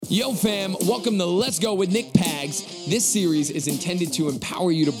Yo fam, welcome to Let's Go with Nick Pags. This series is intended to empower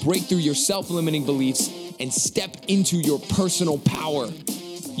you to break through your self-limiting beliefs and step into your personal power.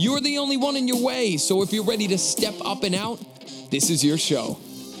 You're the only one in your way, so if you're ready to step up and out, this is your show.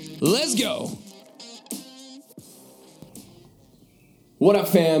 Let's go! What up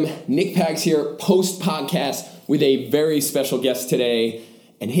fam, Nick Pags here, post-podcast with a very special guest today,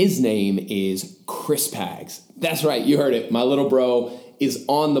 and his name is Chris Pags. That's right, you heard it, my little bro is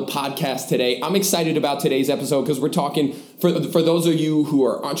on the podcast today. I'm excited about today's episode because we're talking, for those of you who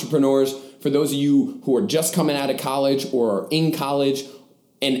are entrepreneurs, for those of you who are just coming out of college or are in college,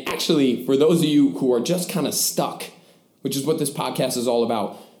 and actually for those of you who are just kind of stuck, which is what this podcast is all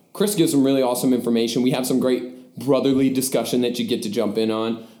about. Chris gives some really awesome information. We have some great brotherly discussion that you get to jump in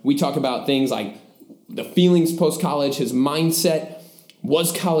on. We talk about things like the feelings post-college, his mindset,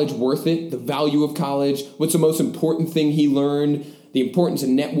 was college worth it, the value of college, what's the most important thing he learned, the importance of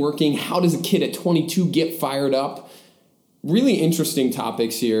networking, how does a kid at 22 get fired up? Really interesting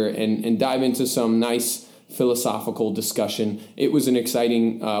topics here and dive into some nice philosophical discussion. It was an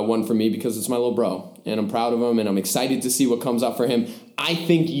exciting one for me because it's my little bro and I'm proud of him and I'm excited to see what comes up for him. I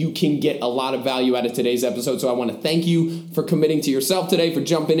think you can get a lot of value out of today's episode, so I want to thank you for committing to yourself today, for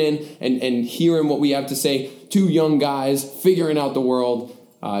jumping in and hearing what we have to say. Two young guys figuring out the world.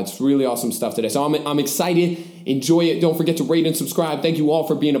 It's really awesome stuff today. So I'm excited. Enjoy it. Don't forget to rate and subscribe. Thank you all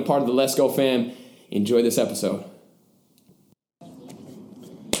for being a part of the Let's Go fam. Enjoy this episode.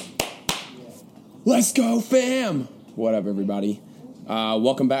 Let's go fam. What up, everybody?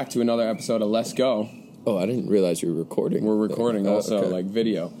 Welcome back to another episode of Let's Go. Oh, I didn't realize you were recording. We're recording also, okay. like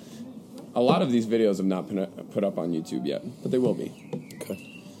video. A lot of these videos have not been put up on YouTube yet, but they will be. Okay.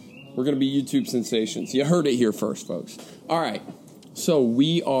 We're going to be YouTube sensations. You heard it here first, folks. All right. So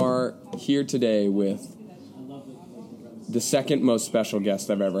we are here today with the second most special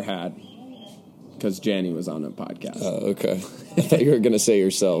guest I've ever had, because Janny was on a podcast. Oh, okay. I thought you were going to say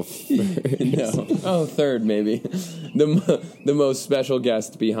yourself. No. Oh, third maybe. The most special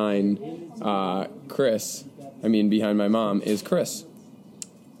guest behind behind my mom is Chris.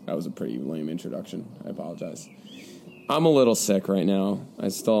 That was a pretty lame introduction. I apologize. I'm a little sick right now.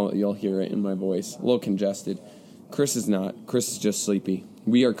 You'll hear it in my voice. A little congested. Chris is not. Chris is just sleepy.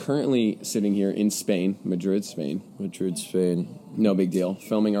 We are currently sitting here in Spain, Madrid, Spain. No big deal.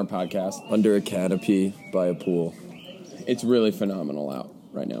 Filming our podcast. Under a canopy by a pool. It's really phenomenal out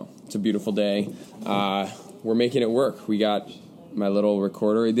right now. It's a beautiful day. We're making it work. We got my little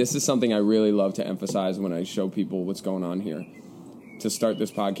recorder. This is something I really love to emphasize when I show people what's going on here. To start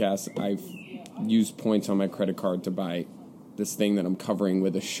this podcast, I've used points on my credit card to buy this thing that I'm covering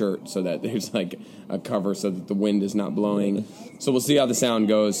with a shirt so that there's like a cover so that the wind is not blowing. So we'll see how the sound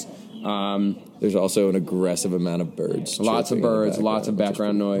goes. There's also an aggressive amount of birds. Lots of birds, lots of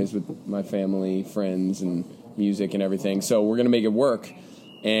background noise with my family, friends, and music and everything. So we're going to make it work.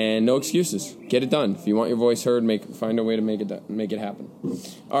 And no excuses. Get it done. If you want your voice heard, find a way to make it happen.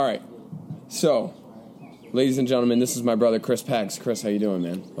 All right. So, ladies and gentlemen, this is my brother Chris Pags. Chris, how you doing,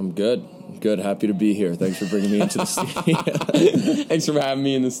 man? I'm good. Good. Happy to be here. Thanks for bringing me into the studio. Thanks for having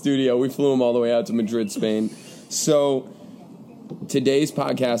me in the studio. We flew him all the way out to Madrid, Spain. So, today's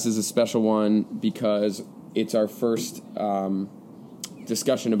podcast is a special one because it's our first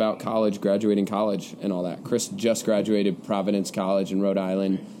discussion about graduating college and all that. Chris just graduated Providence College in Rhode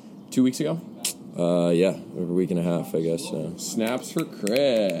Island 2 weeks ago. Yeah, a week and a half, I guess. Snaps for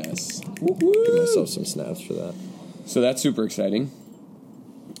Chris. Woo-hoo. Give myself some snaps for that. So that's super exciting.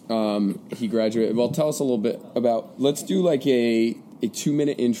 He graduated. Well, tell us a little bit about. Let's do like a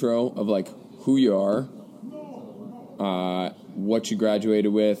 2-minute intro of like who you are, what you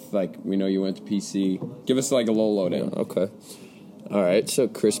graduated with. Like we know you went to PC. Give us like a little lowdown. Okay. All right. So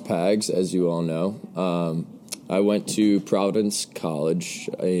Chris Pags, as you all know, I went to Providence College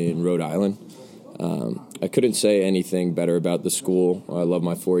in Rhode Island. I couldn't say anything better about the school. I love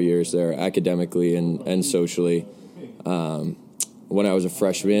my 4 years there, academically and socially. When I was a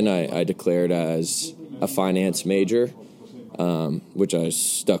freshman, I declared as a finance major, which I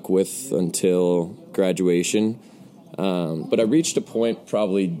stuck with until graduation. But I reached a point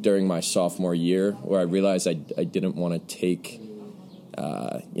probably during my sophomore year where I realized I didn't want to take,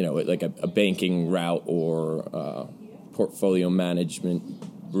 like a banking route or portfolio management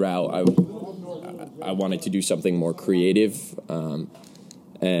route. I wanted to do something more creative.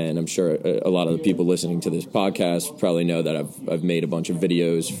 And I'm sure a lot of the people listening to this podcast probably know that I've made a bunch of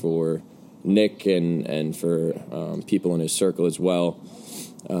videos for Nick and for people in his circle as well.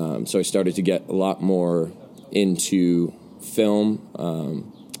 So I started to get a lot more into film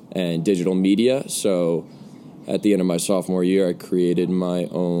and digital media. So at the end of my sophomore year, I created my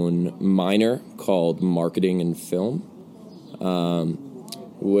own minor called Marketing and Film,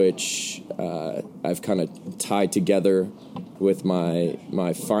 which I've kind of tied together with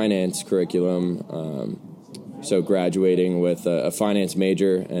my finance curriculum. So graduating with a finance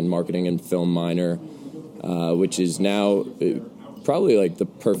major and marketing and film minor, which is now probably like the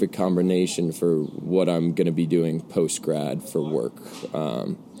perfect combination for what I'm going to be doing post-grad for work,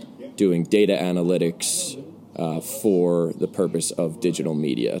 doing data analytics for the purpose of digital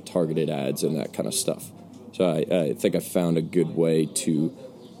media, targeted ads, and that kind of stuff. So I think I found a good way to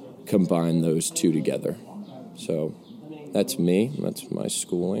combine those two together. So that's me. That's my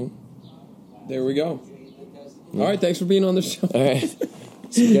schooling. There we go. All right, thanks for being on the show. All right.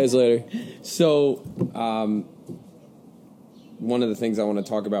 See you guys later. So, one of the things I want to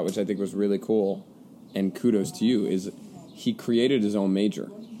talk about, which I think was really cool, and kudos to you, is he created his own major.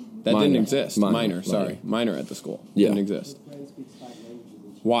 That Minor. didn't exist. Minor at the school. Yeah. Didn't exist.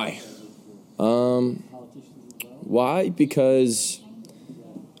 Why? Why? Because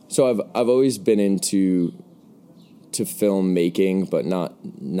I've always been into filmmaking, but not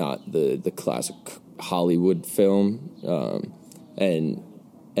the classic Hollywood film, and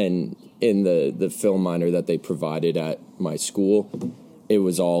in the film minor that they provided at my school, it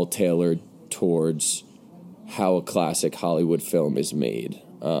was all tailored towards how a classic Hollywood film is made,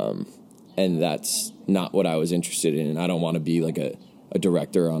 and that's not what I was interested in. And I don't want to be like a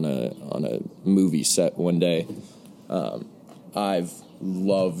director on a movie set one day. I've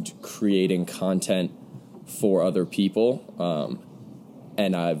loved creating content for other people,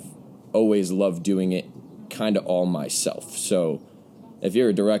 and I've always loved doing it kind of all myself. So if you're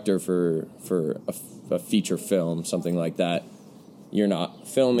a director for a feature film, something like that, you're not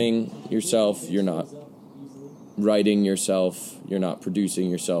filming yourself, you're not writing yourself, you're not producing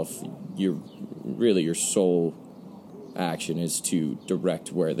yourself. Your sole action is to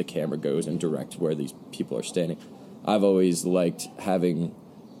direct where the camera goes and direct where these people are standing. I've always liked having,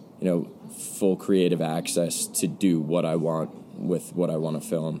 full creative access to do what I want with what I want to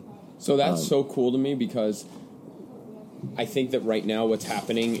film. So that's so cool to me, because I think that right now what's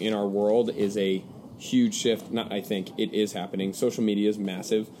happening in our world is a huge shift. It is happening. Social media is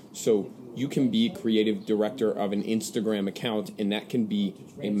massive. So you can be creative director of an Instagram account, and that can be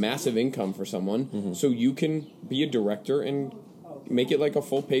a massive income for someone. Mm-hmm. So you can be a director and make it like a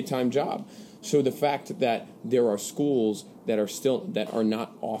full paid-time job. So the fact that there are schools that are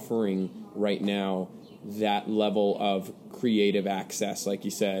not offering right now that level of creative access, like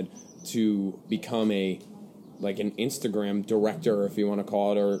you said, to become an Instagram director, if you want to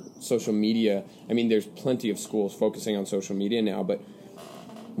call it, or social media. I mean, there's plenty of schools focusing on social media now, but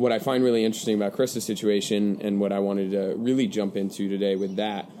what I find really interesting about Chris's situation, and what I wanted to really jump into today with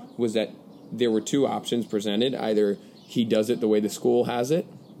that, was that there were two options presented. Either he does it the way the school has it,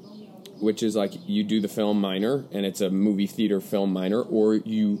 which is like you do the film minor, and it's a movie theater film minor, or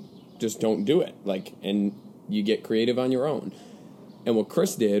you just don't do it, and you get creative on your own. And what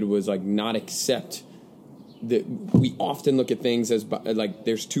Chris did was not accept that. We often look at things as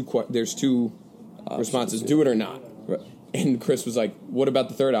there's two responses: do it or not. Right. And Chris was like, "What about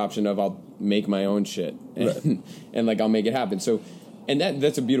the third option of I'll make my own shit and, and I'll make it happen?" So, and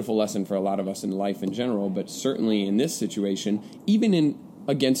that's a beautiful lesson for a lot of us in life in general, but certainly in this situation, even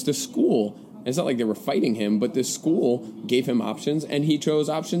against a school. It's not like they were fighting him, but the school gave him options, and he chose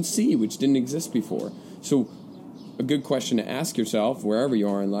option C, which didn't exist before. So a good question to ask yourself, wherever you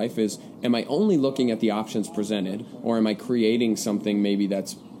are in life, is, am I only looking at the options presented, or am I creating something maybe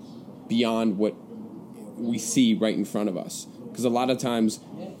that's beyond what we see right in front of us? Because a lot of times,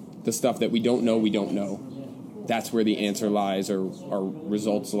 the stuff that we don't know, that's where the answer lies, or our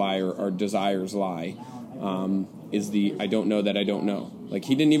results lie, or our desires lie, is the I don't know that I don't know.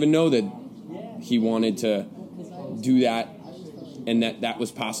 He didn't even know that he wanted to do that, and that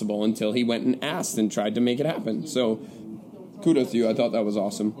was possible, until he went and asked and tried to make it happen. So kudos to you. I thought that was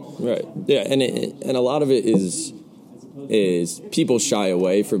awesome. Right. Yeah, and a lot of it is people shy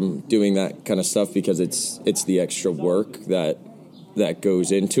away from doing that kind of stuff because it's the extra work that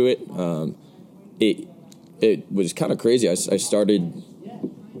goes into it. It was kind of crazy. I started.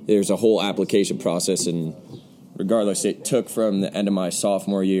 There's a whole application process, and regardless, it took from the end of my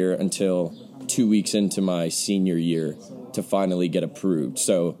sophomore year until 2 weeks into my senior year to finally get approved.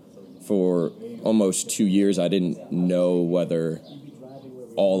 So for almost 2 years, I didn't know whether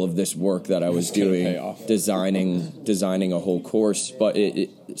all of this work that I was doing, designing a whole course, but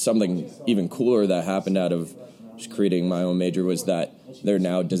something even cooler that happened out of just creating my own major was that they're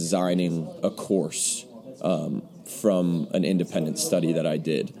now designing a course from an independent study that I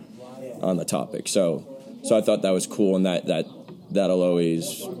did on the topic. So So I thought that was cool, and that'll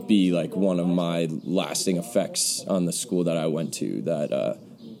always be like one of my lasting effects on the school that I went to,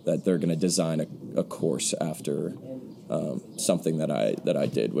 that they're going to design a course after something that I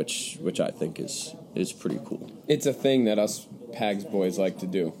did, which I think is pretty cool. It's a thing that us Pags boys like to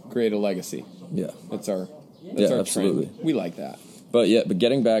do, create a legacy. Yeah. That's our absolutely. trend. We like that. But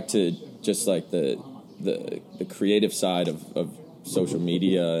getting back to just like the creative side of social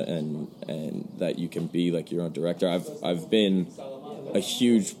media and that you can be like your own director. I've been a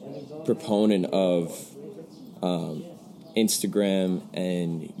huge proponent of Instagram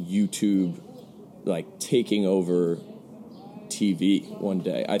and YouTube like taking over TV one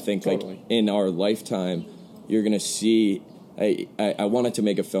day. I think Totally. like in our lifetime you're gonna see I wanted to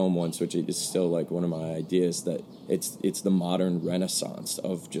make a film once, which is still like one of my ideas, that it's the modern renaissance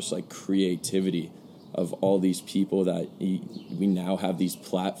of just like creativity of all these people that we now have these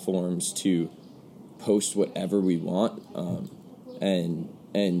platforms to post whatever we want.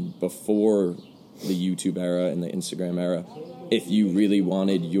 And before the YouTube era and the Instagram era, if you really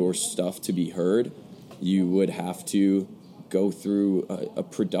wanted your stuff to be heard, you would have to go through a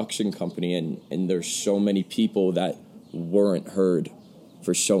production company, and there's so many people that weren't heard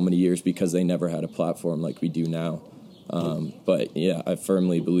for so many years because they never had a platform like we do now. But yeah, I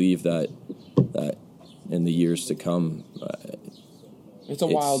firmly believe that in the years to come, it's a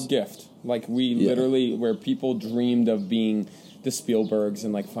wild gift. Like literally, where people dreamed of being the Spielbergs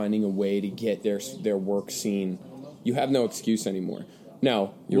and like finding a way to get their work seen, you have no excuse anymore.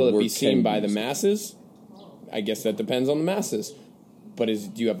 Now, will it be seen by the masses? I guess that depends on the masses. But do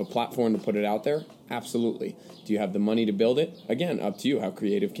you have a platform to put it out there? Absolutely. Do you have the money to build it? Again, up to you. How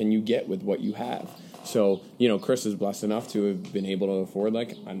creative can you get with what you have? So, Chris is blessed enough to have been able to afford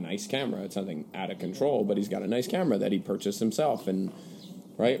like a nice camera. It's nothing out of control, but he's got a nice camera that he purchased himself, and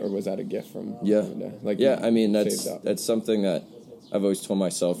right? Or was that a gift from? I mean, that's something that I've always told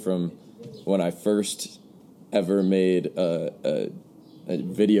myself from when I first ever made a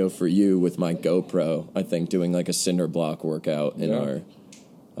video for you with my GoPro. I think doing like a cinder block workout in our.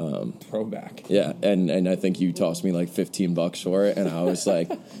 Throwback. Yeah, and I think you tossed me like $15 for it, and I was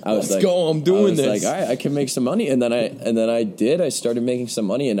like, let's go, I'm doing this. Like, all right, I can make some money, and then I started making some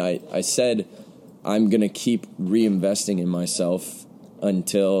money, and I said I'm gonna keep reinvesting in myself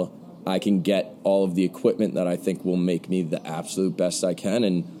until I can get all of the equipment that I think will make me the absolute best I can,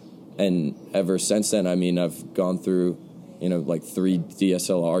 and ever since then, I mean, I've gone through, like 3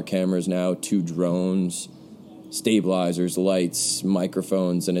 DSLR cameras now, 2 drones, stabilizers, lights,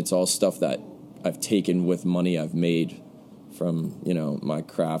 microphones, and it's all stuff that I've taken with money I've made from, my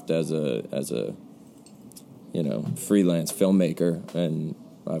craft as a freelance filmmaker, and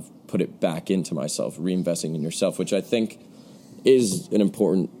I've put it back into myself, reinvesting in yourself, which I think is an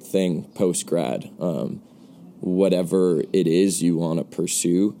important thing post-grad. Whatever it is you want to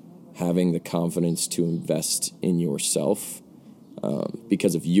pursue, having the confidence to invest in yourself.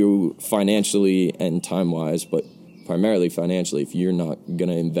 Because if you financially and time-wise, but primarily financially, if you're not going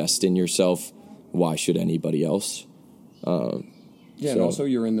to invest in yourself, why should anybody else? And also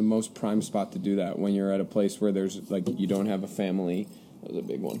you're in the most prime spot to do that when you're at a place where there's, like, you don't have a family. That was a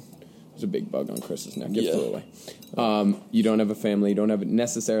big one. There's a big bug on Chris's neck. It flew away. You don't have a family. You don't have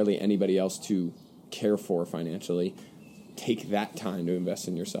necessarily anybody else to care for financially. Take that time to invest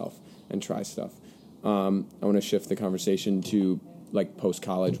in yourself and try stuff. I want to shift the conversation to like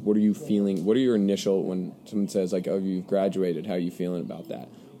post-college. What are you feeling? What are your initial, when someone says like, oh, you've graduated, how are you feeling about that?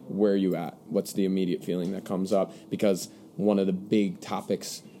 Where are you at? What's the immediate feeling that comes up? Because one of the big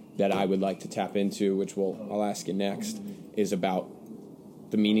topics that I would like to tap into, which I'll ask you next, is about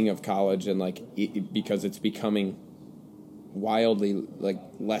the meaning of college and like, because it's becoming wildly like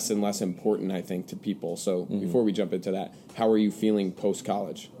less and less important, I think, to people. So before we jump into that, how are you feeling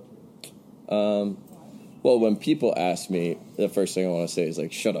post-college? Well, when people ask me, the first thing I want to say is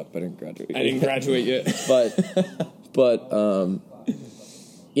like, shut up, I didn't graduate. I didn't graduate yet. but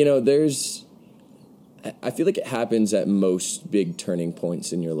I feel like it happens at most big turning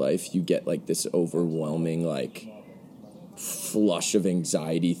points in your life. You get like this overwhelming like flush of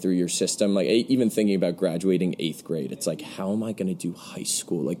anxiety through your system. Like even thinking about graduating 8th grade, it's like, how am I going to do high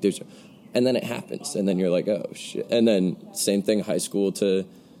school? Like and then it happens, and then you're like, oh shit. And then same thing, high school to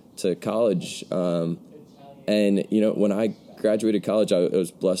college. And, when I graduated college, I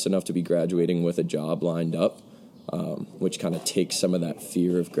was blessed enough to be graduating with a job lined up, which kind of takes some of that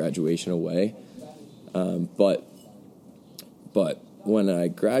fear of graduation away. But when I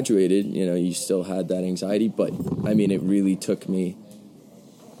graduated, you still had that anxiety. But, I mean, it really took me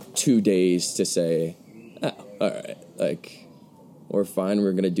 2 days to say, all right, like, we're fine.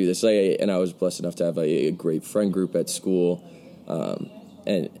 We're going to do this. And I was blessed enough to have a great friend group at school,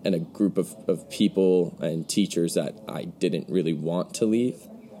 and a group of people and teachers that I didn't really want to leave.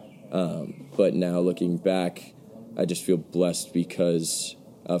 But now looking back, I just feel blessed because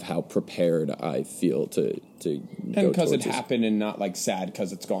of how prepared I feel to and because it happened, and not like sad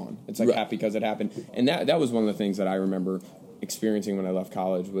because it's gone. It's like happy because it happened. And that was one of the things that I remember experiencing when I left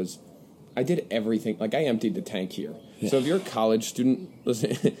college was I did everything. Like, I emptied the tank here. Yeah. So if you're a college student,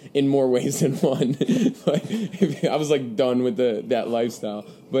 listen, in more ways than one, like, I was like done with that lifestyle.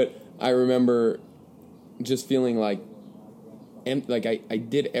 But I remember just feeling like I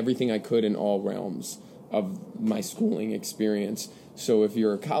did everything I could in all realms of my schooling experience. So if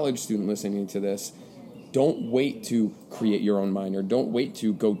you're a college student listening to this, don't wait to create your own minor. Don't wait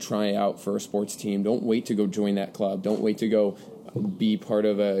to go try out for a sports team. Don't wait to go join that club. Don't wait to go be part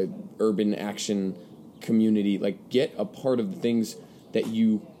of a urban action community. Like, get a part of the things that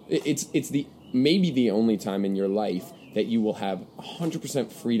it's maybe the only time in your life that you will have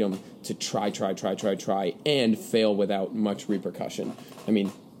 100% freedom to try and fail without much repercussion. I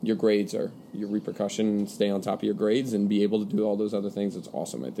mean, your grades are your repercussion. Stay on top of your grades and be able to do all those other things. It's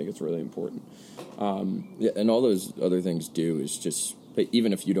awesome. I think it's really important. And all those other things do is just,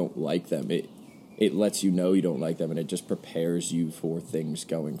 even if you don't like them, it lets you know you don't like them, and it just prepares you for things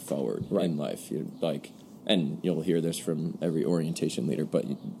going forward in life. And you'll hear this from every orientation leader, but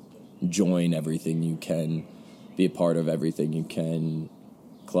join everything you can, be a part of everything you can,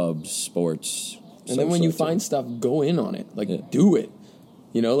 clubs, sports. And then when you find stuff, go in on it. Do it.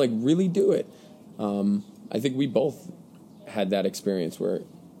 Really do it. I think we both had that experience where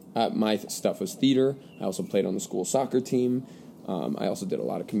my stuff was theater. I also played on the school soccer team. I also did a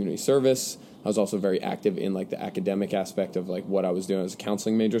lot of community service. I was also very active in the academic aspect of what I was doing as a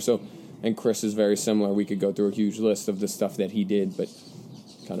counseling major. And Chris is very similar. We could go through a huge list of the stuff that he did, but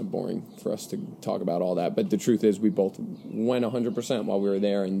kind of boring for us to talk about all that. But the truth is we both went 100% while we were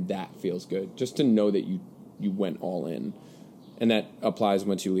there, and that feels good. Just to know that you went all in. And that applies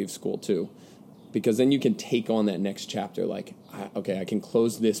once you leave school too. Because then you can take on that next chapter I can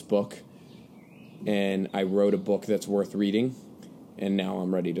close this book, and I wrote a book that's worth reading, and now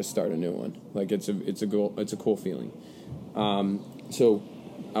I'm ready to start a new one. It's a cool feeling. So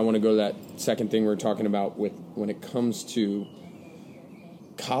I want to go to that second thing we were talking about with when it comes to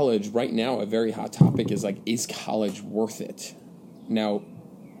college. Right now, a very hot topic is college worth it? Now,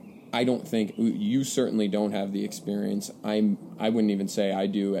 I don't think you certainly don't have the experience. I wouldn't even say I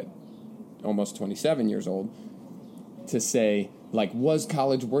do at almost 27 years old to say was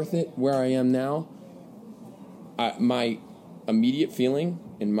college worth it where I am now? My immediate feeling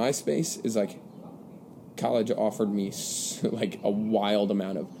in my space is college offered me a wild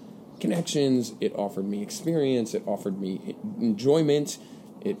amount of connections. It offered me experience. It offered me enjoyment.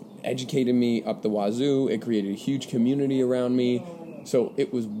 It educated me up the wazoo. It created a huge community around me. So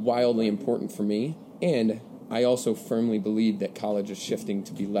it was wildly important for me. And I also firmly believe that college is shifting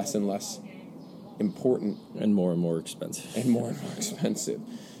to be less and less important. And more expensive. And more expensive.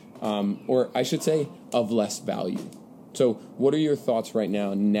 Or I should say, of less value. So what are your thoughts right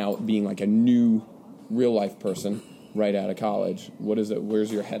now being a new real-life person right out of college? What is it?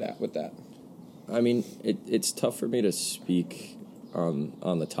 Where's your head at with that? I mean, it's tough for me to speak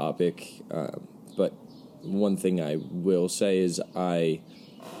on the topic, but one thing I will say is I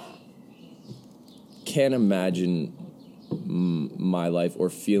can't imagine my life or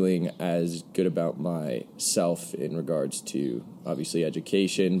feeling as good about myself in regards to obviously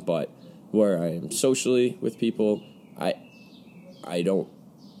education, but where I am socially with people, I don't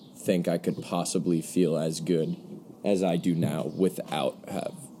think I could possibly feel as good as I do now without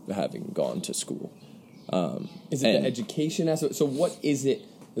having gone to school. Is it the education aspect? So what is it?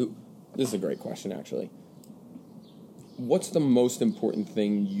 This is a great question, actually. What's the most important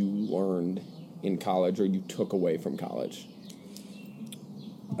thing you learned in college or you took away from college?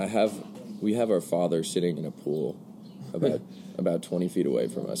 We have our father sitting in a pool about 20 feet away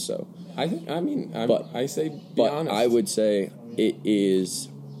from us. So I say be honest. I would say it is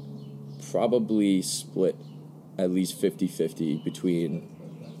probably split at least 50-50 between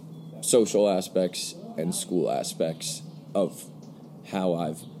social aspects and school aspects of how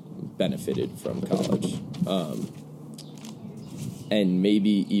I've benefited from college. And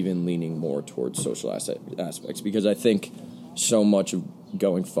maybe even leaning more towards social aspects, because I think so much of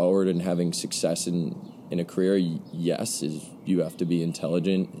going forward and having success in a career, yes, is you have to be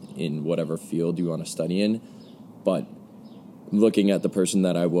intelligent in whatever field you want to study in. But looking at the person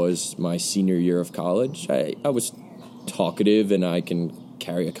that I was my senior year of college, I was talkative and I can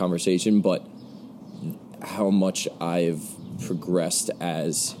carry a conversation, but how much I've progressed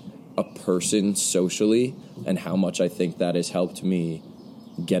as a person socially, and how much I think that has helped me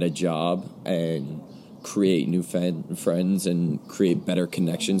get a job and create new friends and create better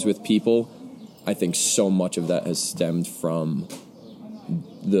connections with people. I think so much of that has stemmed from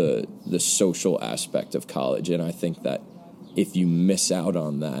the social aspect of college, and I think that if you miss out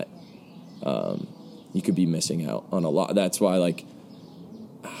on that, you could be missing out on a lot. That's why, like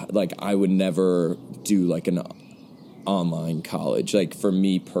I would never do like an online college. Like for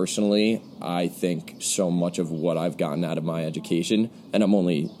me personally, I think so much of what I've gotten out of my education, and I'm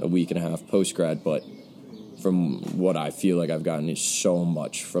only a week and a half post-grad, but from what I feel like I've gotten is so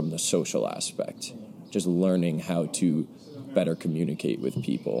much from the social aspect, just learning how to better communicate with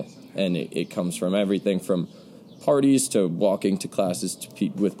people. And it comes from everything from parties to walking to classes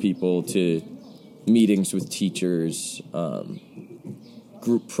with people to meetings with teachers,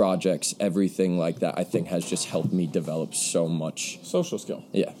 group projects, everything like that, I think has just helped me develop so much. Social skill.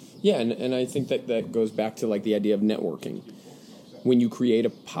 Yeah. Yeah, and I think that goes back to like the idea of networking. When you create a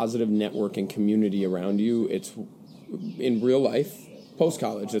positive networking community around you, it's in real life,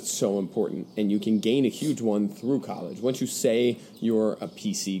 post-college, it's so important. And you can gain a huge one through college. Once you say you're a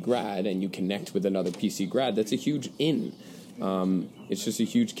PC grad and you connect with another PC grad, that's a huge in. It's just a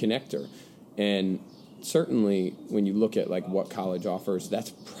huge connector. And certainly when you look at like what college offers,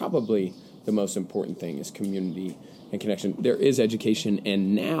 that's probably the most important thing is community and connection. There is education,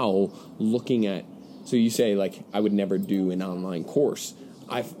 and now looking at, so you say like I would never do an online course.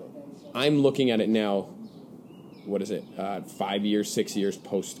 I'm looking at it now, what is it, 5 years, 6 years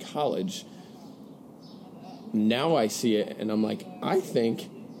post-college. Now I see it and I'm like, I think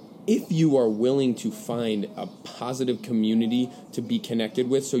if you are willing to find a positive community to be connected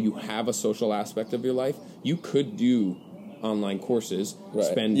with so you have a social aspect of your life, you could do online courses, right.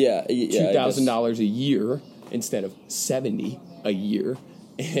 spend $2,000 a year instead of $70 a year,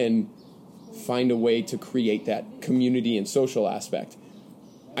 and find a way to create that community and social aspect.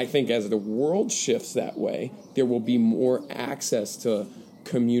 I think as the world shifts that way, there will be more access to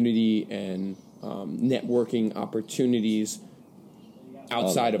community and networking opportunities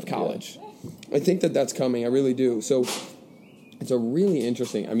outside of college. Yeah. I think that's coming. I really do. So it's a really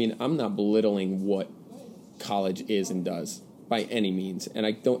interesting, I mean, I'm not belittling what college is and does by any means. And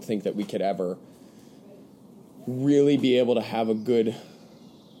I don't think that we could ever really be able to have a good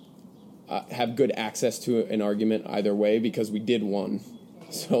access to an argument either way, because we did one.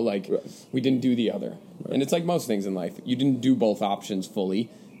 So like right. We didn't do the other. Right. And it's like most things in life. You didn't do both options fully.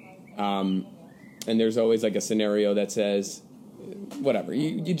 And there's always like a scenario that says, whatever,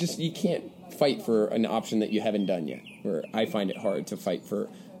 you can't fight for an option that you haven't done yet. Or I find it hard to fight for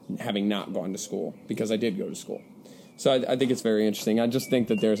having not gone to school, because I did go to school. So I think it's very interesting. I just think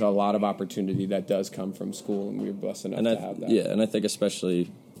that there's a lot of opportunity that does come from school, and we're blessed enough to have that. Yeah, and I think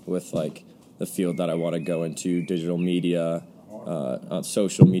especially with like the field that I want to go into, digital media, on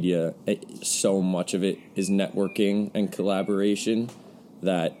social media, so much of it is networking and collaboration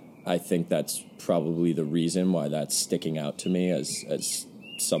that I think that's probably the reason why that's sticking out to me as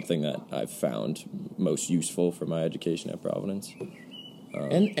something that I've found most useful for my education at Providence.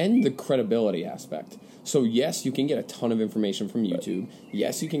 And the credibility aspect. So yes, you can get a ton of information from YouTube.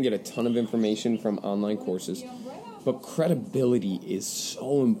 Yes, you can get a ton of information from online courses. But credibility is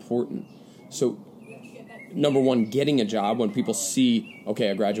so important. So number one, getting a job, when people see, okay,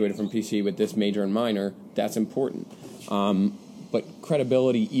 I graduated from PC with this major and minor, that's important. But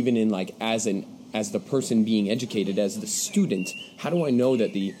credibility, even in like as the person being educated, as the student, how do I know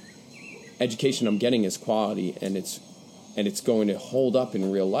that the education I'm getting is quality and it's going to hold up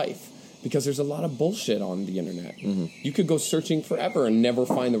in real life? Because there's a lot of bullshit on the internet. Mm-hmm. You could go searching forever and never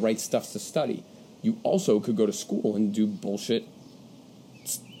find the right stuff to study. You also could go to school and do bullshit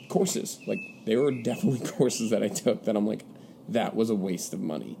courses. Like, there were definitely courses that I took that I'm like, that was a waste of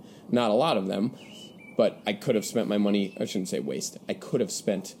money. Not a lot of them, but I could have spent my money, I shouldn't say waste, I could have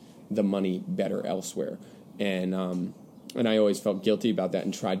spent the money better elsewhere. And I always felt guilty about that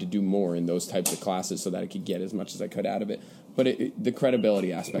and tried to do more in those types of classes so that I could get as much as I could out of it. But the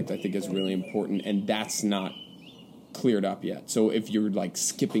credibility aspect, I think, is really important, and that's not cleared up yet. So if you're like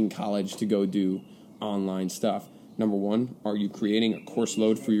skipping college to go do online stuff, number one, are you creating a course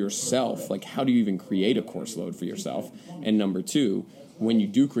load for yourself? Like, how do you even create a course load for yourself? And number two, when you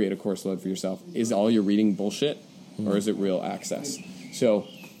do create a course load for yourself, is all you're reading bullshit, or is it real access? So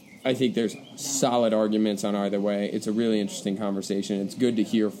I think there's solid arguments on either way. It's a really interesting conversation. It's good to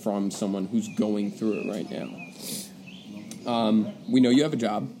hear from someone who's going through it right now. We know you have a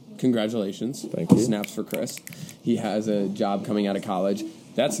job. Congratulations. Thank you. Snaps for Chris. He has a job coming out of college.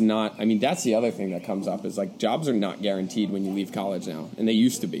 that's not, I mean, that's the other thing that comes up is like jobs are not guaranteed when you leave college now. And they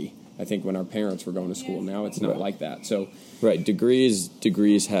used to be, I think, when our parents were going to school. Now it's not like that. So, right. Degrees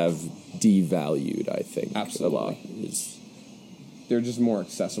have devalued, I think. Absolutely. A lot. They're just more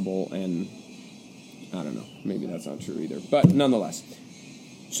accessible, and I don't know. Maybe that's not true either. But nonetheless,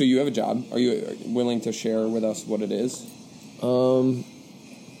 so you have a job. Are you willing to share with us what it is?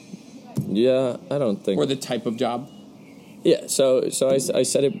 Yeah, I don't think. Or the type of job? Yeah, so I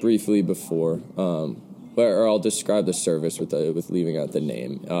said it briefly before, or I'll describe the service with leaving out the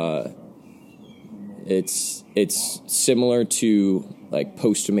name. It's similar to like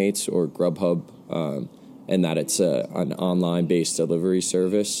Postmates or Grubhub, in that it's an online-based delivery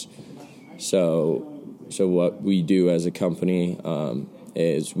service. So what we do as a company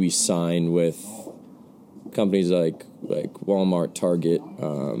is we sign with companies like Walmart, Target,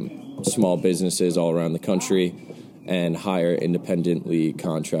 small businesses all around the country, and hire independently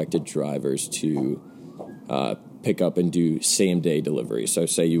contracted drivers to pick up and do same-day delivery. So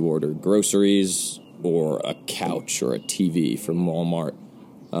say you order groceries or a couch or a TV from Walmart,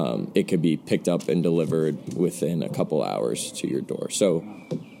 it could be picked up and delivered within a couple hours to your door. So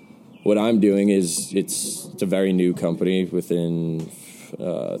what I'm doing is it's a very new company within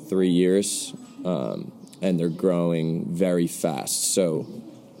 3 years, and they're growing very fast. So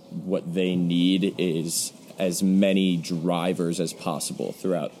what they need is as many drivers as possible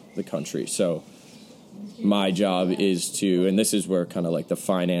throughout the country. So my job is to, and this is where kind of like the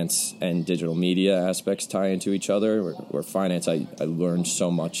finance and digital media aspects tie into each other. Where finance, I learned so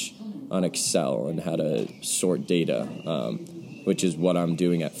much on Excel and how to sort data, which is what I'm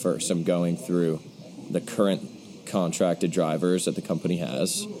doing at first. I'm going through the current contracted drivers that the company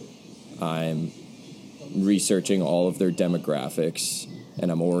has. I'm researching all of their demographics,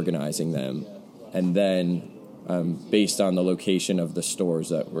 and I'm organizing them. And then, based on the location of the stores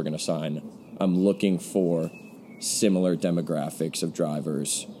that we're going to sign, I'm looking for similar demographics of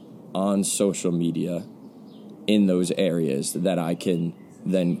drivers on social media in those areas that I can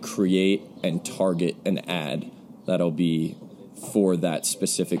then create and target an ad that'll be for that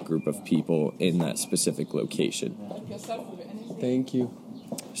specific group of people in that specific location. Thank you.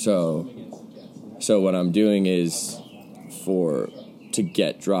 So what I'm doing is to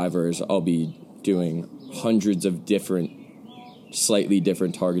get drivers, I'll be doing hundreds of slightly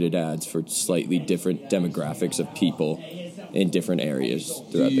different targeted ads for slightly different demographics of people in different areas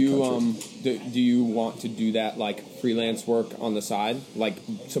throughout the country. Do you want to do that like freelance work on the side, like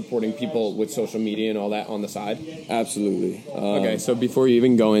supporting people with social media and all that on the side? Absolutely. Okay, so before you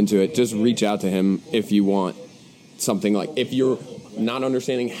even go into it, just reach out to him if you want something like, if you're not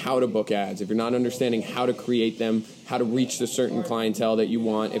understanding how to book ads, if you're not understanding how to create them, how to reach the certain clientele that you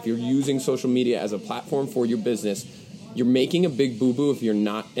want, if you're using social media as a platform for your business, you're making a big boo-boo if you're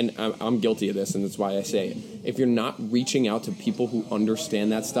not, and I'm guilty of this, and that's why I say it. If you're not reaching out to people who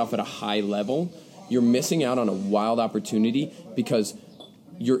understand that stuff at a high level, you're missing out on a wild opportunity because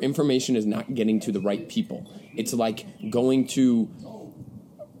your information is not getting to the right people. It's like going to,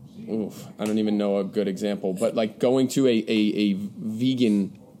 I don't even know a good example, but like going to a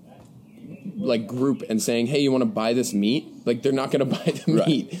vegan like group and saying, hey, you want to buy this meat? Like, they're not going to buy the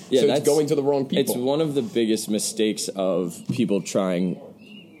meat. Yeah, so it's going to the wrong people. It's one of the biggest mistakes of people trying,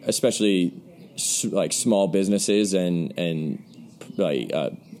 especially like small businesses and like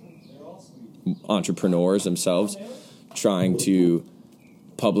entrepreneurs themselves, trying to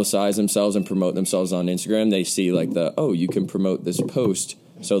publicize themselves and promote themselves on Instagram. They see like you can promote this post,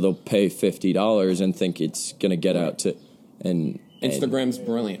 so they'll pay $50 and think it's going to get out to, and Instagram's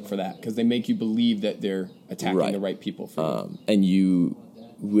brilliant for that because they make you believe that they're attacking the right people for you. And you,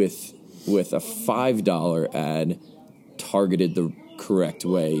 with a $5 ad targeted the correct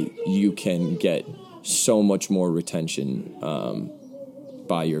way, you can get so much more retention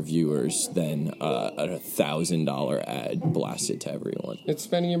by your viewers than a $1,000 ad blasted to everyone. It's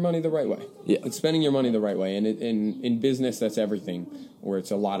spending your money the right way. Yeah, it's spending your money the right way, and in business, that's everything. Or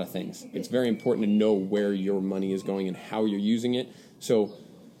it's a lot of things. It's very important to know where your money is going and how you're using it. So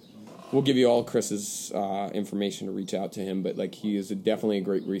we'll give you all Chris's information to reach out to him, but like he is definitely a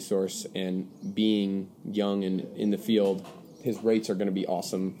great resource. And being young and in the field, his rates are going to be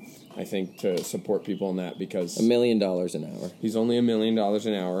awesome, I think, to support people in that because $1 million an hour. He's only $1 million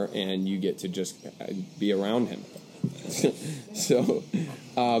an hour, and you get to just be around him.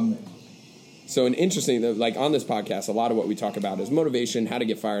 So an interesting, like on this podcast, a lot of what we talk about is motivation, how to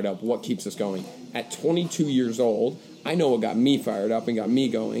get fired up, what keeps us going. At 22 years old, I know what got me fired up and got me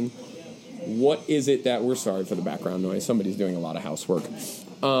going. What is it that, we're sorry for the background noise, somebody's doing a lot of housework.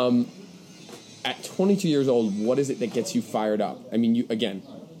 at 22 years old, what is it that gets you fired up? I mean, again,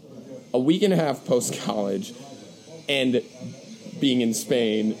 a week and a half post-college and being in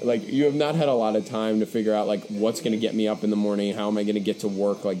Spain, like, you have not had a lot of time to figure out, like, what's going to get me up in the morning, how am I going to get to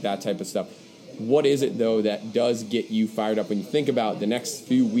work, like, that type of stuff. What is it, though, that does get you fired up when you think about the next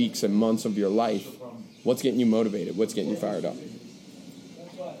few weeks and months of your life? What's getting you motivated? What's getting you fired up?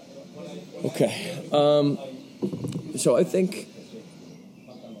 Okay. So I think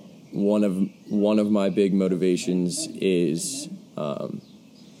one of my big motivations is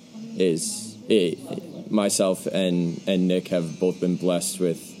myself and Nick have both been blessed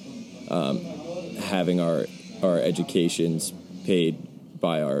with having our educations paid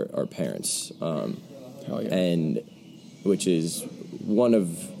by our parents, Hell yeah. and which is one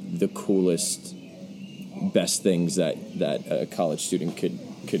of the coolest, best things that a college student could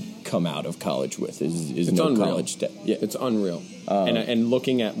come out of college with is no unreal. college debt. Yeah, It's unreal. And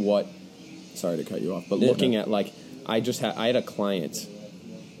looking at what, sorry to cut you off, but looking at, like, I had a client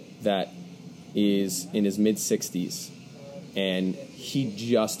that is in his mid-60s, and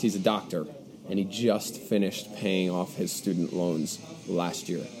he's a doctor, and he just finished paying off his student loans last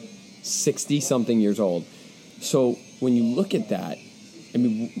year. 60-something years old. So when you look at that, I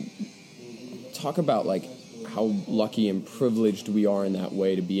mean, talk about, like, how lucky and privileged we are in that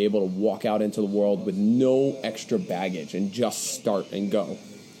way to be able to walk out into the world with no extra baggage and just start and go.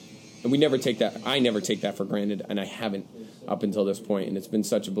 And I never take that for granted, and I haven't up until this point, and it's been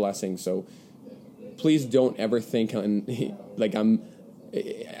such a blessing. So please don't ever think, on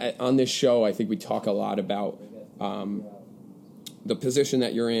this show, I think we talk a lot about the position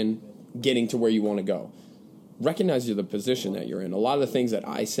that you're in, getting to where you want to go. Recognize the position that you're in. A lot of the things that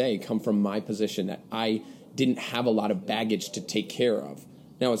I say come from my position, that I didn't have a lot of baggage to take care of.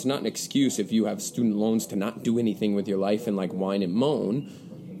 Now, it's not an excuse if you have student loans to not do anything with your life and, like, whine and moan,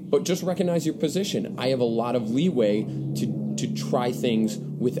 but just recognize your position. I have a lot of leeway to try things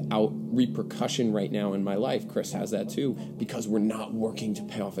without repercussion right now in my life. Chris has that too, because we're not working to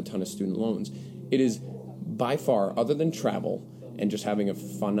pay off a ton of student loans. It is by far, other than travel and just having a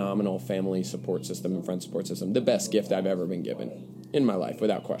phenomenal family support system and friend support system, the best gift I've ever been given in my life,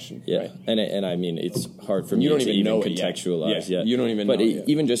 without question. Yeah, right? and I mean, it's hard for me to even know contextualize. Yeah, you don't even know. But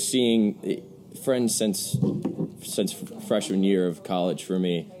even just seeing friends since freshman year of college for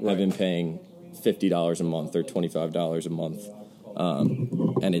me, right. I've been paying $50 a month or $25 a month,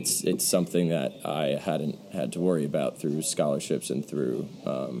 and it's something that I hadn't had to worry about through scholarships and through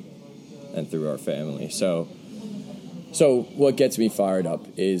our family. So what gets me fired up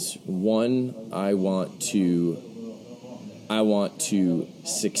is, one, I want to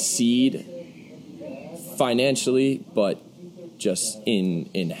succeed financially, but just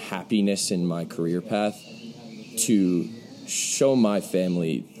in happiness in my career path, to show my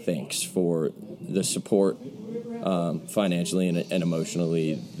family thanks for the support financially and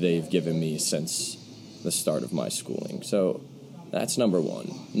emotionally they've given me since the start of my schooling. So that's number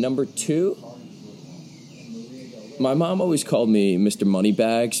one. Number two, my mom always called me Mr.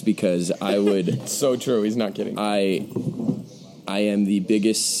 Moneybags because I would... So true. He's not kidding. I am the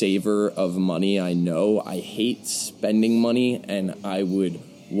biggest saver of money I know. I hate spending money, and I would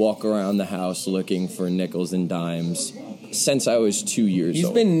walk around the house looking for nickels and dimes since I was 2 years old. He's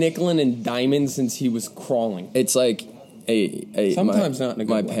been nickeling and diming since he was crawling. It's like sometimes not in a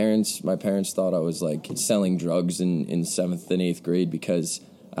good way. My parents thought I was, like, selling drugs in 7th and 8th grade because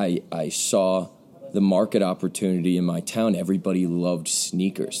I saw the market opportunity in my town. Everybody loved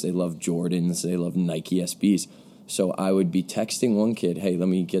sneakers. They loved Jordans. They loved Nike SBs. So I would be texting one kid, hey, let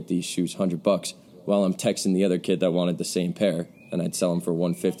me get these shoes, $100, while I'm texting the other kid that wanted the same pair, and I'd sell them for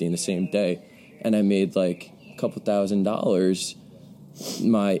 $150 in the same day. And I made like a couple $1,000s in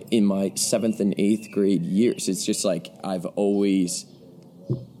my 7th and 8th grade years. It's just like I've always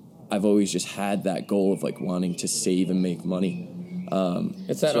just had that goal of, like, wanting to save and make money.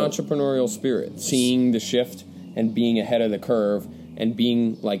 It's that entrepreneurial spirit, seeing the shift and being ahead of the curve and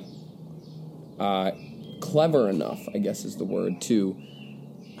being, like, clever enough, I guess is the word, to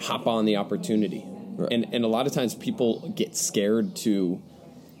hop on the opportunity. Right. And a lot of times people get scared to...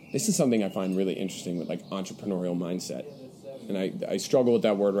 This is something I find really interesting with, like, entrepreneurial mindset. And I struggle with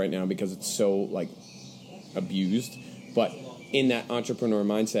that word right now because it's so, like, abused. But in that entrepreneur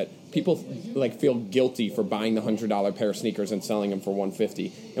mindset, people, like, feel guilty for buying the $100 pair of sneakers and selling them for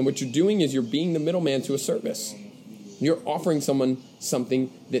 $150. And what you're doing is you're being the middleman to a service. You're offering someone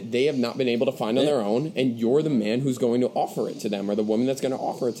something that they have not been able to find on their own, and you're the man who's going to offer it to them, or the woman that's going to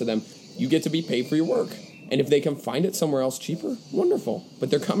offer it to them. You get to be paid for your work. And if they can find it somewhere else cheaper, wonderful. But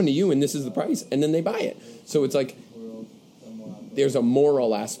they're coming to you, and this is the price, and then they buy it. So it's like there's a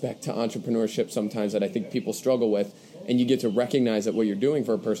moral aspect to entrepreneurship sometimes that I think people struggle with, and you get to recognize that what you're doing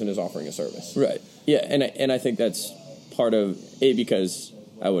for a person is offering a service. Right. Yeah, and I think that's part of it, because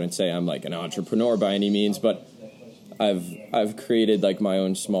I wouldn't say I'm like an entrepreneur by any means, but I've created like my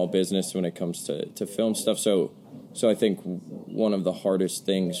own small business when it comes to film stuff. So I think one of the hardest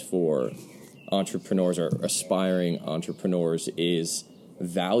things for entrepreneurs or aspiring entrepreneurs is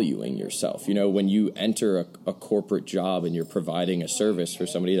valuing yourself. You know, when you enter a corporate job and you're providing a service for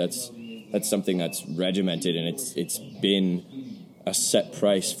somebody, that's something that's regimented, and it's been a set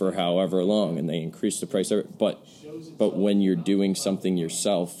price for however long, and they increase the price of it. But when you're doing something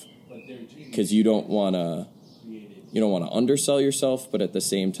yourself, because you don't want to undersell yourself, but at the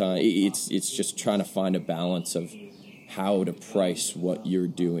same time, it's just trying to find a balance of how to price what you're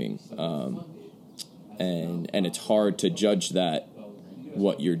doing, and it's hard to judge that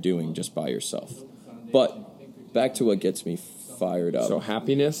what you're doing just by yourself. But back to what gets me fired up. So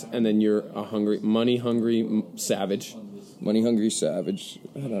happiness, and then you're a money hungry savage. Money hungry savage.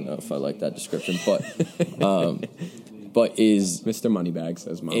 I don't know if I like that description, but is Mr. Moneybags,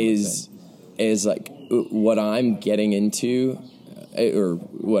 as mom is like what I'm getting into, or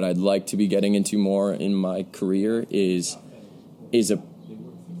what I'd like to be getting into more in my career is a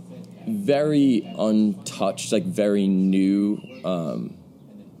very untouched, like very new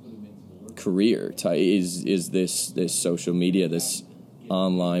career is this social media, this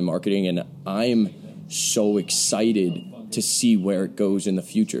online marketing, and I'm so excited to see where it goes in the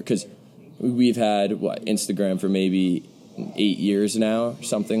future, because we've had Instagram for maybe 8 years now,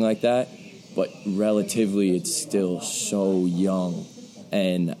 something like that, but relatively it's still so young,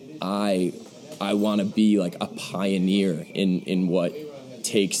 and I want to be like a pioneer in what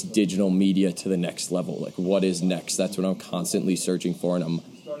takes digital media to the next level. Like, what is next? That's what I'm constantly searching for, and I'm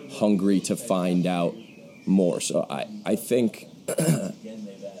hungry to find out more. So I think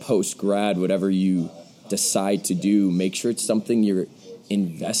post-grad, whatever you decide to do, make sure it's something you're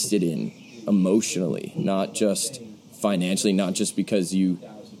invested in emotionally, not just financially, not just because you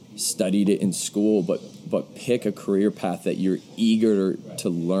studied it in school, but pick a career path that you're eager to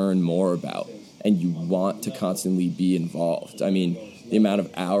learn more about and you want to constantly be involved. I mean, the amount of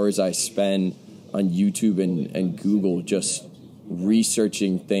hours I spend on YouTube and Google just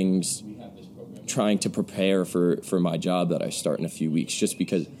researching things, trying to prepare for my job that I start in a few weeks, just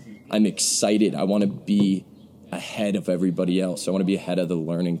because I'm excited. I want to be ahead of everybody else. I want to be ahead of the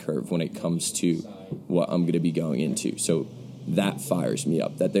learning curve when it comes to what I'm going to be going into. So that fires me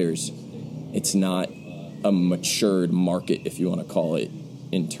up, that it's not a matured market, if you want to call it,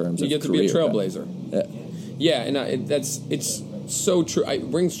 in terms of career. You get to be a trailblazer. Yeah, and it's so true. It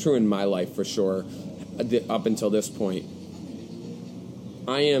rings true in my life for sure. Up until this point,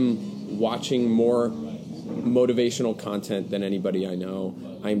 I am watching more motivational content than anybody I know.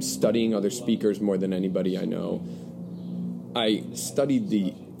 I'm studying other speakers more than anybody I know. I studied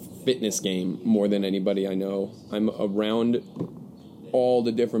the fitness game more than anybody I know. I'm around all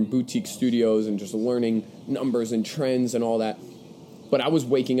the different boutique studios and just learning numbers and trends and all that. But I was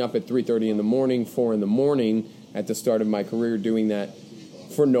waking up at 3:30 in the morning, 4 in the morning at the start of my career doing that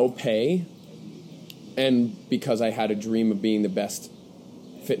for no pay, and because I had a dream of being the best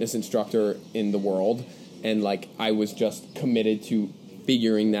fitness instructor in the world, and like I was just committed to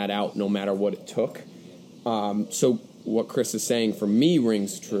figuring that out no matter what it took. So what Chris is saying for me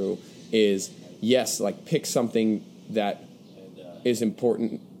rings true is, yes, like pick something that is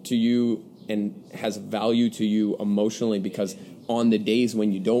important to you and has value to you emotionally, because on the days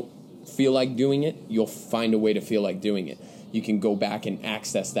when you don't feel like doing it, you'll find a way to feel like doing it. You can go back and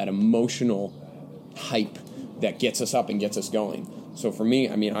access that emotional hype that gets us up and gets us going. So for me,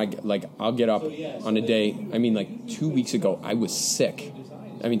 I mean, I'll get up on a day. I mean, like 2 weeks ago, I was sick.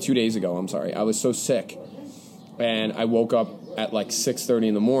 2 days ago, I'm sorry. I was so sick. And I woke up at like 6:30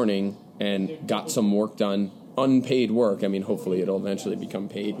 in the morning and got some work done, unpaid work. I mean, hopefully it'll eventually become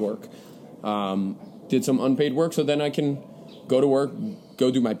paid work. Did some unpaid work so then I can go to work, go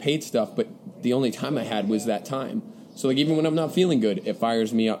do my paid stuff. But the only time I had was that time. So like even when I'm not feeling good, it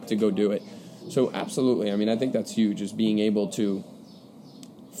fires me up to go do it. So absolutely. I mean, I think that's huge, is being able to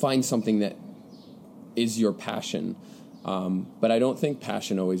find something that is your passion. But I don't think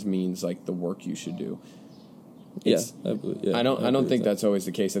passion always means like the work you should do. I don't think that's always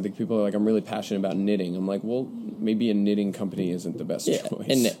the case. I think people are like, I'm really passionate about knitting. I'm like, well, maybe a knitting company isn't the best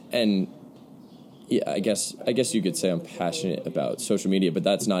choice. And yeah, I guess you could say I'm passionate about social media, but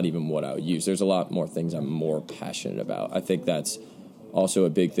that's not even what I would use. There's a lot more things I'm more passionate about. I think that's also a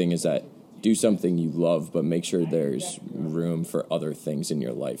big thing, is that do something you love, but make sure there's room for other things in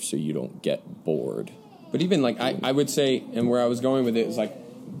your life so you don't get bored But even like I would say, and where I was going with it is like,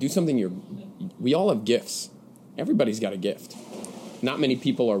 do something we all have gifts. Everybody's got a gift. Not many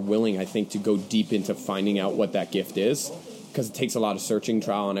people are willing, I think, to go deep into finding out what that gift is because it takes a lot of searching,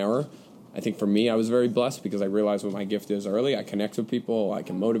 trial and error. I think for me, I was very blessed because I realized what my gift is early. I connect with people. I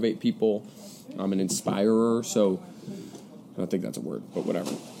can motivate people. I'm an inspirer. So I don't think that's a word, but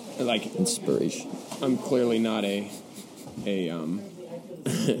whatever. Like inspiration. I'm clearly not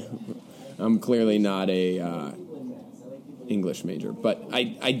I'm clearly not a English major, but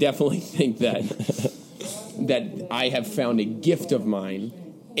I definitely think that that I have found a gift of mine,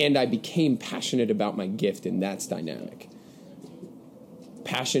 and I became passionate about my gift, and that's dynamic.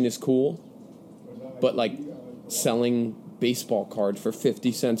 Passion is cool, but like selling baseball cards for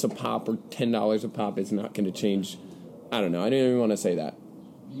 50 cents a pop or $10 a pop is not going to change. I don't know. I didn't even want to say that.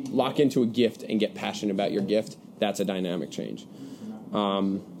 Lock into a gift and get passionate about your gift. That's a dynamic change.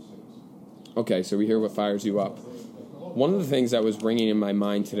 Okay, so we hear what fires you up. One of the things that was ringing in my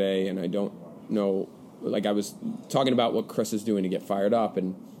mind today, and I don't know, like I was talking about what Chris is doing to get fired up,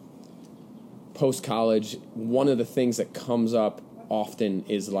 and post-college, one of the things that comes up often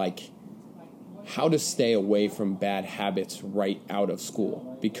is like how to stay away from bad habits right out of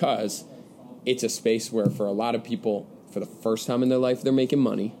school, because it's a space where for a lot of people, for the first time in their life, they're making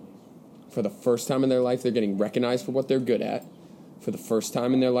money. For the first time in their life, they're getting recognized for what they're good at. For the first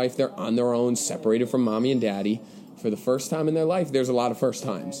time in their life, they're on their own, separated from mommy and daddy. For the first time in their life, there's a lot of first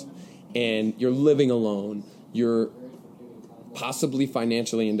times. And you're living alone. You're possibly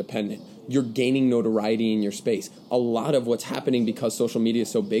financially independent. You're gaining notoriety in your space. A lot of what's happening because social media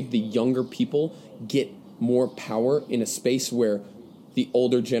is so big, the younger people get more power in a space where the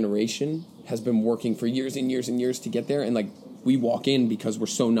older generation has been working for years and years and years to get there. And like we walk in because we're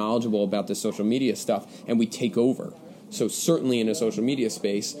so knowledgeable about this social media stuff and we take over. So certainly in a social media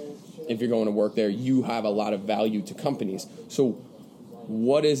space, if you're going to work there, you have a lot of value to companies. So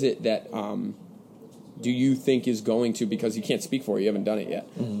what is it that do you think is going to, because you can't speak for it, you haven't done it yet,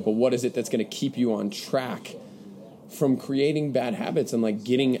 but what is it that's going to keep you on track from creating bad habits and like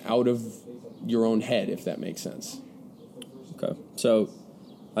getting out of your own head, if that makes sense? Okay. So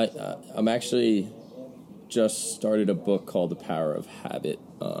I'm actually just started a book called The Power of Habit.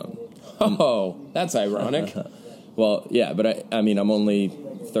 That's ironic. Well, yeah, but I mean, I'm only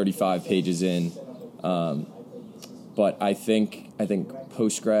 35 pages in, but I think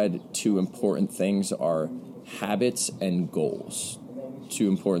post-grad, two important things are habits and goals. Two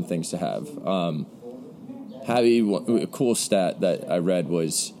important things to have. A cool stat that I read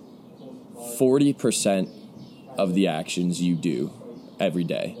was 40% of the actions you do every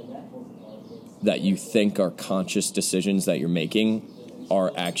day that you think are conscious decisions that you're making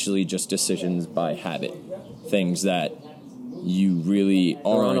are actually just decisions by habit. Things that you really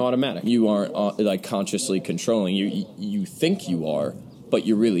aren't on automatic. You aren't like consciously controlling. You think you are, but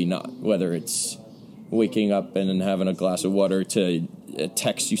you're really not. Whether it's waking up and then having a glass of water to a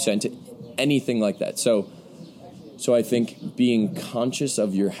text you sent, anything like that. So I think being conscious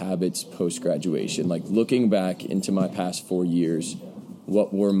of your habits post-graduation, like looking back into my past 4 years,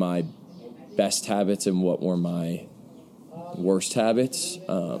 what were my best habits and what were my worst habits?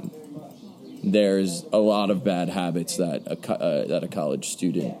 There's a lot of bad habits that a college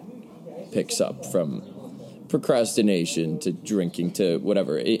student picks up, from procrastination to drinking to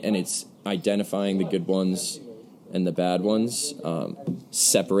whatever, and it's identifying the good ones and the bad ones,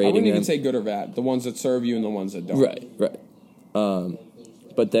 separating I wouldn't them. even say good or bad. The ones that serve you and the ones that don't. Right.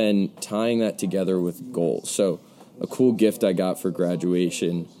 But then tying that together with goals. So a cool gift I got for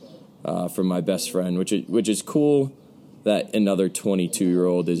graduation from my best friend, which is cool that another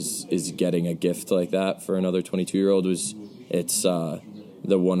 22-year-old is getting a gift like that for another 22-year-old. It's the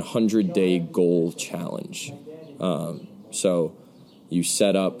 100-day goal challenge. So you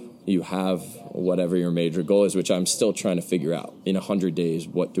set up, you have whatever your major goal is, which I'm still trying to figure out. In 100 days,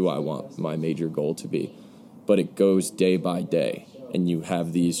 what do I want my major goal to be? But it goes day by day, and you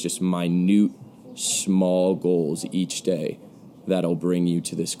have these just minute, small goals each day that'll bring you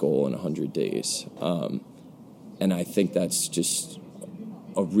to this goal in 100 days. And I think that's just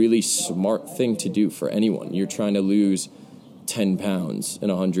a really smart thing to do for anyone. You're trying to lose 10 pounds in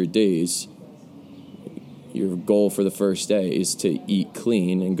 100 days. Your goal for the first day is to eat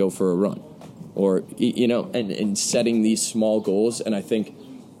clean and go for a run. Or, and setting these small goals. And I think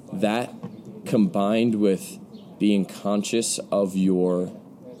that combined with being conscious of your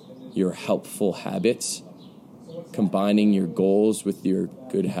helpful habits, combining your goals with your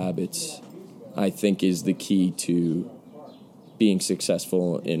good habits, I think is the key to being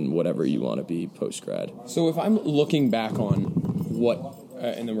successful in whatever you want to be post-grad. So if I'm looking back on what,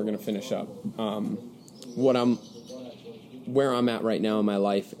 and then we're going to finish up, where I'm at right now in my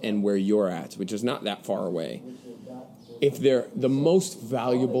life and where you're at, which is not that far away. If the most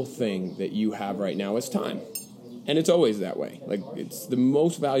valuable thing that you have right now is time. And it's always that way. Like, it's the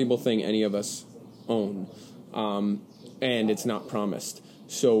most valuable thing any of us own. And it's not promised.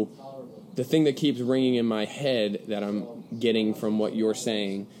 So the thing that keeps ringing in my head that I'm getting from what you're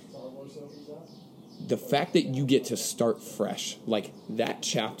saying, the fact that you get to start fresh, like that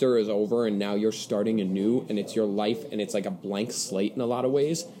chapter is over and now you're starting anew and it's your life and it's like a blank slate in a lot of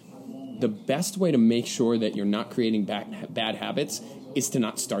ways. The best way to make sure that you're not creating bad habits is to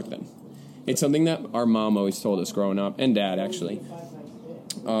not start them. It's something that our mom always told us growing up, and dad actually,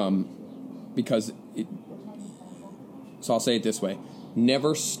 so I'll say it this way: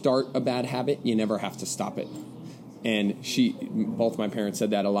 never start a bad habit, you never have to stop it. And both my parents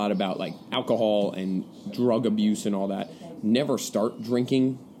said that a lot about like alcohol and drug abuse and all that. Never start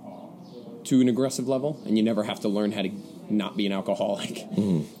drinking to an aggressive level, and you never have to learn how to not be an alcoholic,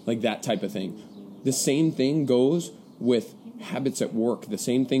 like that type of thing. The same thing goes with habits at work. The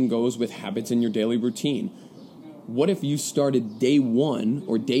same thing goes with habits in your daily routine. What if you started day 1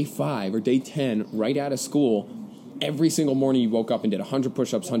 or day 5 or day 10 right out of school? Every single morning you woke up and did 100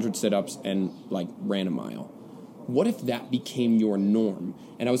 push-ups, 100 sit-ups, and like ran a mile. What if that became your norm?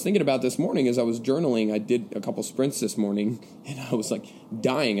 And I was thinking about this morning as I was journaling. I did a couple sprints this morning, and I was like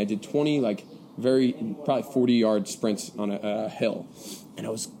dying. I did 20 probably 40-yard sprints on a hill, and I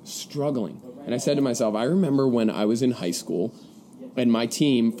was struggling. And I said to myself, I remember when I was in high school, and my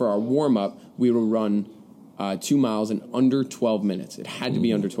team, for our warm-up, we would run 2 miles in under 12 minutes. It had to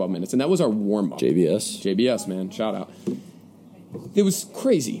be under 12 minutes, and that was our warm-up. JBS, man, shout out. It was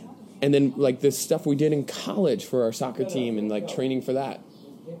crazy. And then, like, the stuff we did in college for our soccer team and, like, training for that.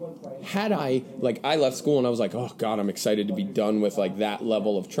 Had I left school and I was like, oh, God, I'm excited to be done with, like, that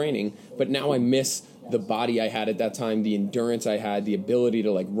level of training. But now I miss the body I had at that time, the endurance I had, the ability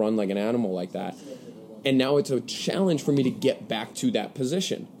to, like, run like an animal like that. And now it's a challenge for me to get back to that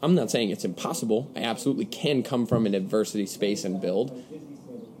position. I'm not saying it's impossible. I absolutely can come from an adversity space and build.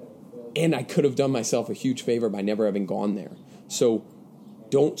 And I could have done myself a huge favor by never having gone there. So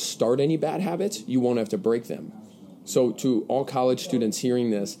don't start any bad habits. You won't have to break them. So to all college students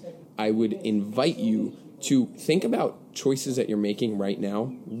hearing this, I would invite you to think about choices that you're making right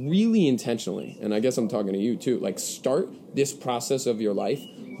now really intentionally. And I guess I'm talking to you too. Like, start this process of your life.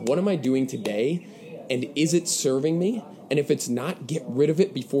 What am I doing today? And is it serving me? And if it's not, get rid of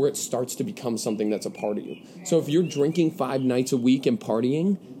it before it starts to become something that's a part of you. So if you're drinking 5 nights a week and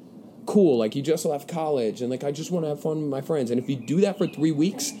partying, cool, like you just left college and like I just want to have fun with my friends. And if you do that for 3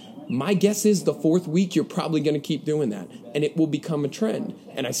 weeks, my guess is the 4th week you're probably going to keep doing that and it will become a trend.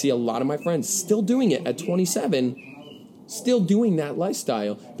 And I see a lot of my friends still doing it at 27, still doing that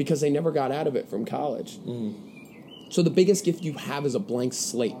lifestyle because they never got out of it from college. So the biggest gift you have is a blank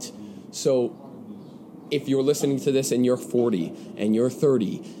slate. So if you're listening to this and you're 40 and you're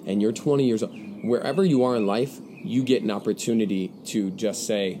 30 and you're 20 years old, wherever you are in life, you get an opportunity to just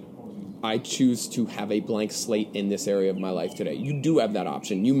say, I choose to have a blank slate in this area of my life today. You do have that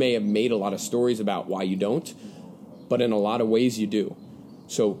option. You may have made a lot of stories about why you don't, but in a lot of ways you do.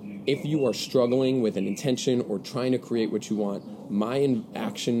 So if you are struggling with an intention or trying to create what you want, my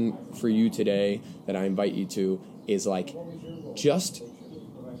action for you today that I invite you to is like, just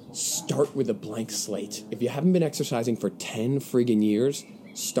start with a blank slate. If you haven't been exercising for 10 friggin' years,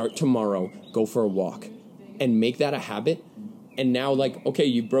 start tomorrow, go for a walk, and make that a habit. And now, like, okay,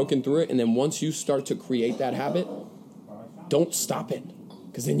 you've broken through it, and then once you start to create that habit, don't stop it,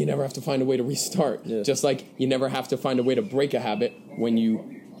 because then you never have to find a way to restart. Yeah. Just like you never have to find a way to break a habit when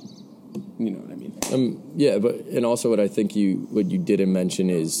you know what I mean. Yeah, and also what I think what you didn't mention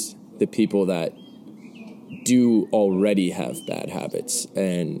is the people that do already have bad habits,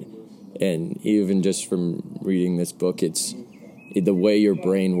 and even just from reading this book, the way your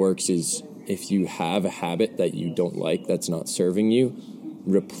brain works is, if you have a habit that you don't like, that's not serving you,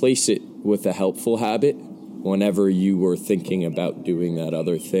 replace it with a helpful habit whenever you were thinking about doing that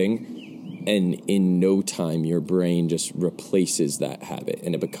other thing. And in no time, your brain just replaces that habit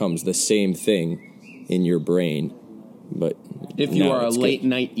and it becomes the same thing in your brain. But if you are a late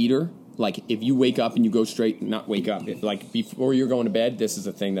night eater, like if you wake up and you go straight, not wake up, like before you're going to bed, this is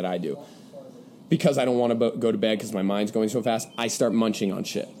a thing that I do. Because I don't want to go to bed because my mind's going so fast, I start munching on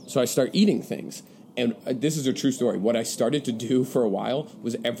shit. So I start eating things. And this is a true story. What I started to do for a while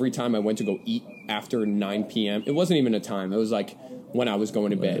was every time I went to go eat after 9 p.m., it wasn't even a time. It was like when I was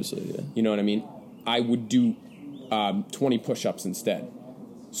going to bed. Yeah. You know what I mean? I would do 20 push-ups instead.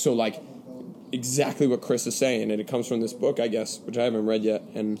 So, like, exactly what Chris is saying. And it comes from this book, I guess, which I haven't read yet.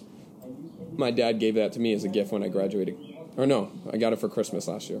 And My dad gave that to me as a gift when I graduated. Or no, I got it for Christmas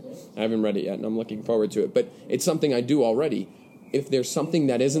last year. I haven't read it yet, and I'm looking forward to it. But it's something I do already. If there's something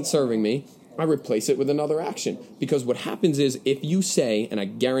that isn't serving me, I replace it with another action. Because what happens is, if you say, and I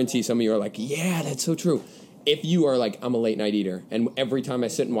guarantee some of you are like, yeah, that's so true. If you are like, I'm a late night eater, and every time I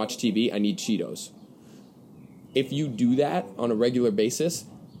sit and watch TV, I need Cheetos. If you do that on a regular basis,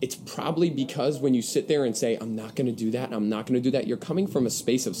 it's probably because when you sit there and say, I'm not going to do that, I'm not going to do that, you're coming from a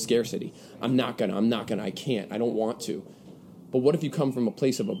space of scarcity. I'm not going to, I can't, I don't want to. But what if you come from a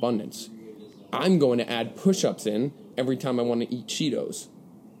place of abundance? I'm going to add push-ups in every time I want to eat Cheetos.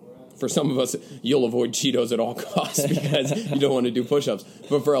 For some of us, you'll avoid Cheetos at all costs because you don't want to do push-ups.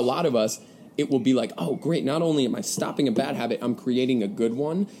 But for a lot of us, it will be like, oh, great, not only am I stopping a bad habit, I'm creating a good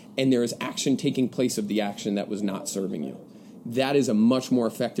one, and there is action taking place of the action that was not serving you. That is a much more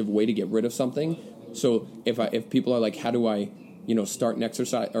effective way to get rid of something. So if people are like, how do I, start an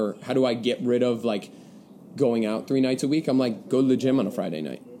exercise, or how do I get rid of like going out 3 nights a week? I'm like, go to the gym on a Friday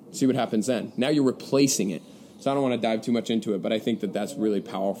night. See what happens then. Now you're replacing it. So I don't want to dive too much into it, but I think that that's really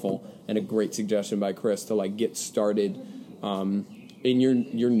powerful and a great suggestion by Chris to like get started in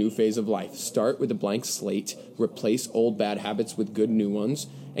your new phase of life. Start with a blank slate, replace old bad habits with good new ones,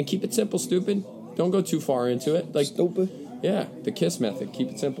 and keep it simple, stupid. Don't go too far into it. Like Stupid. Yeah, the KISS method. Keep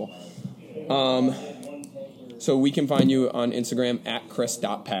it simple. So we can find you on Instagram at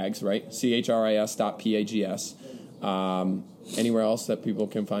chris.pags, right? chris.pags. Anywhere else that people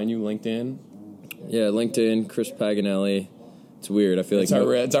can find you? LinkedIn? Yeah, LinkedIn, Chris Paganelli. It's weird. I feel like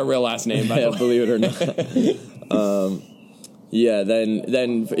it's our real last name, by the way. Believe it or not. Yeah,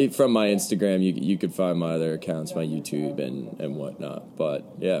 then from my Instagram, you could find my other accounts, my YouTube and whatnot. But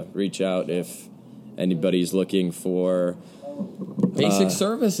yeah, reach out if anybody's looking for basic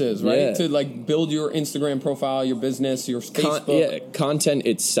services, right? Yeah. To like build your Instagram profile, your business, your Facebook. Content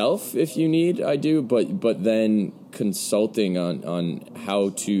itself, if you need, I do. But then consulting on how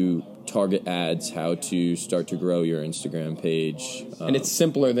to target ads, how to start to grow your Instagram page, and it's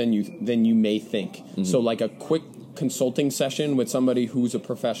simpler than you may think. Mm-hmm. So like a quick consulting session with somebody who's a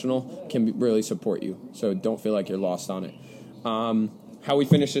professional can really support you. So don't feel like you're lost on it. How we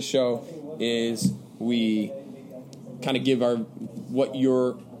finish this show is we kind of give what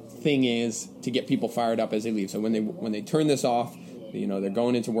your thing is to get people fired up as they leave. So when they turn this off, they're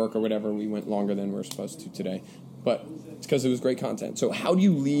going into work or whatever. We went longer than we're supposed to today, but it's because it was great content. So how do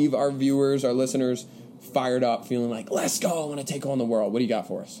you leave our viewers, our listeners, fired up, feeling like, let's go, I want to take on the world? What do you got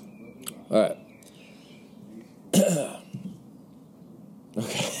for us? All right.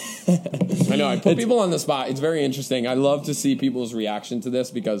 Okay. I know, I put people on the spot. It's very interesting. I love to see people's reaction to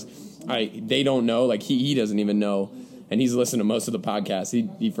this because they don't know. Like he doesn't even know, and he's listened to most of the podcasts.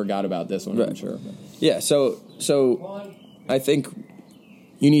 He forgot about this one, right. I'm sure. Yeah, so I think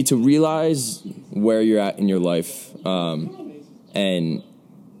you need to realize where you're at in your life, and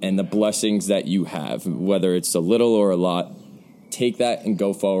the blessings that you have, whether it's a little or a lot. Take that and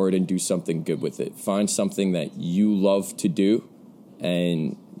go forward and do something good with it. Find something that you love to do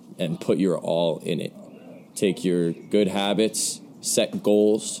and put your all in it. Take your good habits, set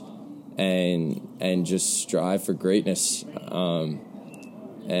goals, and just strive for greatness.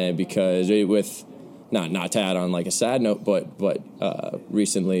 And because with not to add on like a sad note, but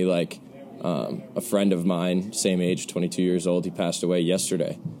recently a friend of mine, same age, 22 years old, he passed away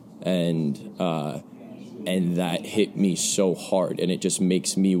yesterday, and that hit me so hard, and it just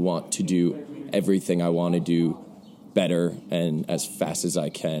makes me want to do everything I want to do better and as fast as I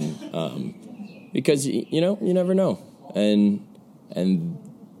can, because you never know, and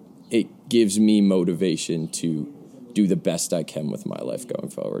it gives me motivation to do the best I can with my life going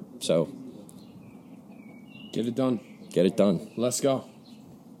forward. So get it done. Let's go.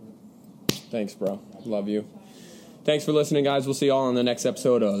 Thanks, bro. Love you. Thanks for listening, guys. We'll see y'all on the next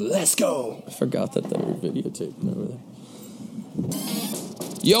episode of Let's Go. I forgot that they were videotaping over there.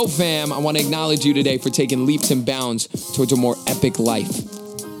 Yo, fam, I want to acknowledge you today for taking leaps and bounds towards a more epic life.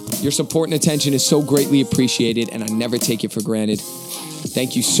 Your support and attention is so greatly appreciated, and I never take it for granted.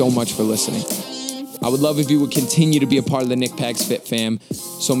 Thank you so much for listening. I would love if you would continue to be a part of the Nick Pags Fit fam,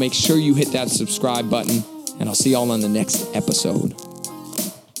 so make sure you hit that subscribe button, and I'll see y'all on the next episode.